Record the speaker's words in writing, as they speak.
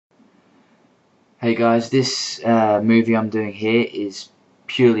Hey guys, this movie I'm doing here is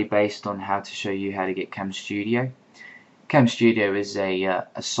purely based on how to show you how to get Cam Studio. Cam Studio is a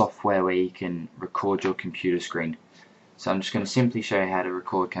software where you can record your computer screen. So I'm just going to simply show you how to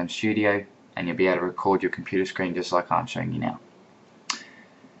record Cam Studio, and you'll be able to record your computer screen just like I'm showing you now.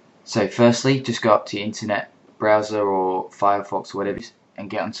 So firstly, just go up to your internet browser or Firefox or whatever and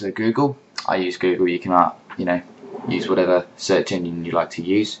get onto Google. I use Google. You can use whatever search engine you like to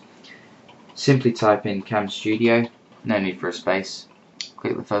use. Simply type in Cam Studio, no need for a space.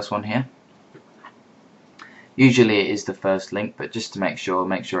 Click the first one here. Usually it is the first link, but just to make sure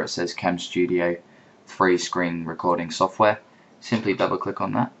it says Cam Studio free screen recording software. Simply double click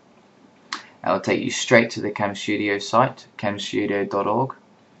on that. It will take you straight to the Cam Studio site, camstudio.org.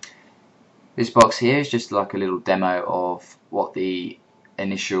 This box here is just like a little demo of what the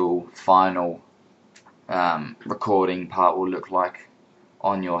initial final recording part will look like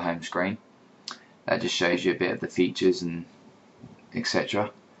on your home screen. That just shows you a bit of the features and etc.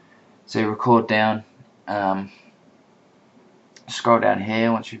 So you record down, scroll down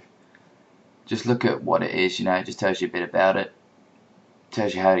here. Once you just look at what it is, it just tells you a bit about it,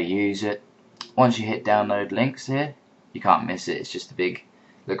 tells you how to use it. Once you hit download links here, you can't miss it. It's just a big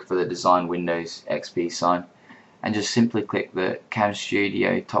look for the design Windows XP sign, and just simply click the Cam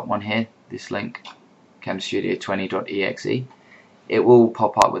Studio top one here, this link, camstudio20.exe. It will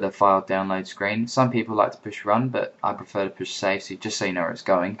pop up with a file download screen. Some people like to push run, but I prefer to push save, so just so you know where it's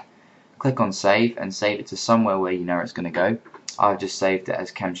going. Click on save and save it to somewhere where you know it's going to go. I've just saved it as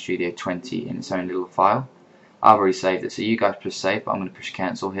Cam Studio 20 in its own little file. I've already saved it, so you guys push save, but I'm going to push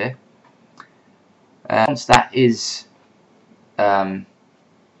cancel here. Once that is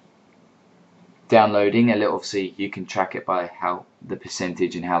downloading, obviously you can track it by how the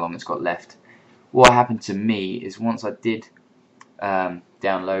percentage and how long it's got left. What happened to me is once I did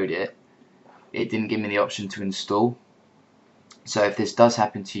download it, it didn't give me the option to install. So if this does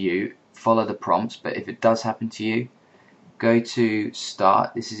happen to you, follow the prompts, but if it does happen to you, go to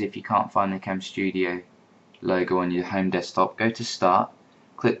start. This is if you can't find the Cam Studio logo on your home desktop. Go to start,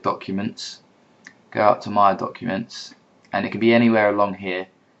 click documents, go up to my documents, and it can be anywhere along here.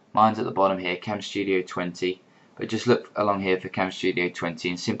 Mine's at the bottom here, Cam Studio 20, but just look along here for Cam Studio 20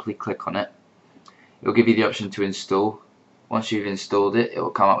 and simply click on it. It will give you the option to install. Once you've installed it, it will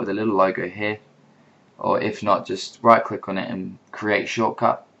come up with a little logo here, or if not, just right click on it and create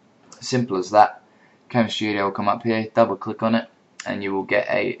shortcut. Simple as that. Cam Studio will come up here, double click on it, and you will get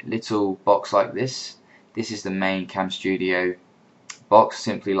a little box like this. This is the main Cam Studio box,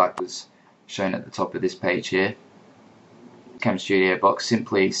 simply like was shown at the top of this page here. Cam Studio box,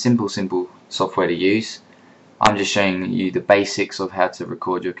 simple software to use. I'm just showing you the basics of how to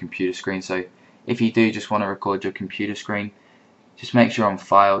record your computer screen. So if you do just want to record your computer screen, just make sure on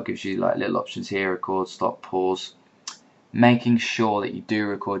file, it gives you like little options here, record, stop, pause. Making sure that you do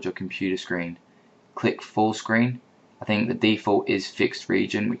record your computer screen, click full screen. I think the default is fixed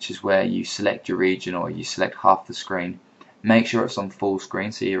region, which is where you select your region or you select half the screen. Make sure it's on full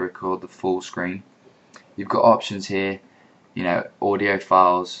screen so you record the full screen. You've got options here, audio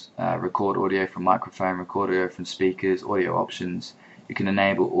files, record audio from microphone, record audio from speakers, audio options. You can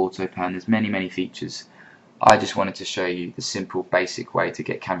enable auto pan. There's many features. I just wanted to show you the simple basic way to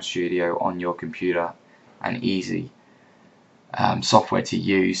get Cam Studio on your computer, and easy software to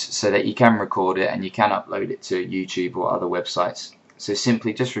use so that you can record it and you can upload it to YouTube or other websites. So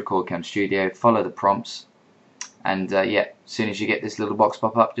simply just record Cam Studio, follow the prompts, and yeah, as soon as you get this little box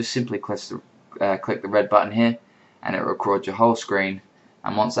pop up, just simply click the red button here and it will record your whole screen,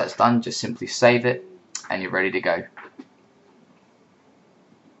 and once that's done, just simply save it and you're ready to go.